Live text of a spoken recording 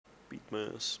beat my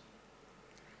ass.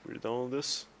 We're done with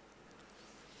this.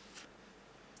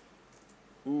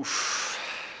 Oof.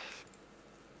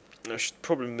 I should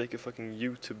probably make a fucking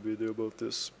YouTube video about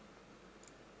this.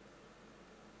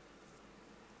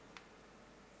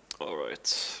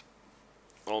 Alright.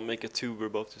 I'll make a tuber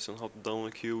about this and how to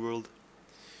download QWorld.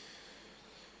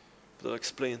 But I'll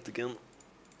explain it again.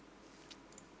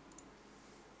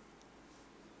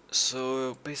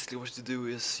 So basically what you do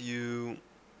is you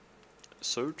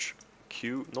search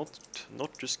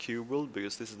not just QWorld,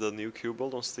 because this is the new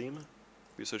QWorld on Steam.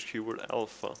 You search QWorld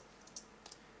Alpha.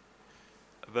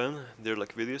 Then there are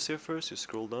like videos here first, you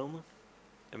scroll down.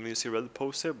 And when you see a red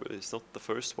post here, but it's not the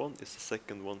first one, it's the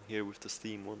second one here with the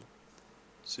Steam one.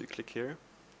 So you click here.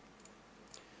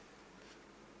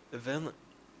 And then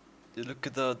you look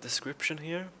at the description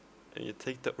here, and you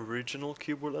take the original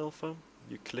QWorld Alpha,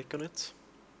 you click on it.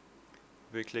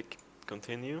 We click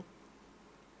continue.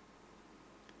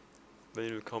 Then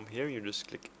you will come here, you just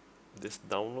click this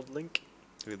download link.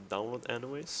 You will download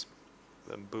anyways.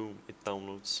 Then boom, it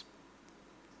downloads.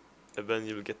 And then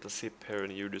you will get the zip here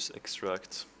and you just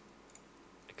extract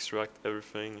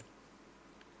everything.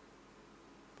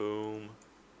 Boom.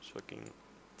 So I can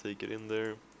take it in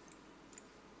there.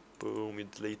 Boom, you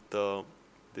delete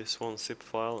this one zip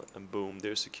file and boom,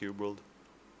 there's the QWorld.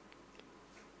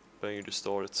 Then you just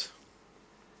start it.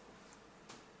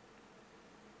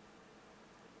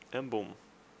 And boom.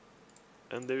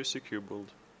 And there's your QWorld.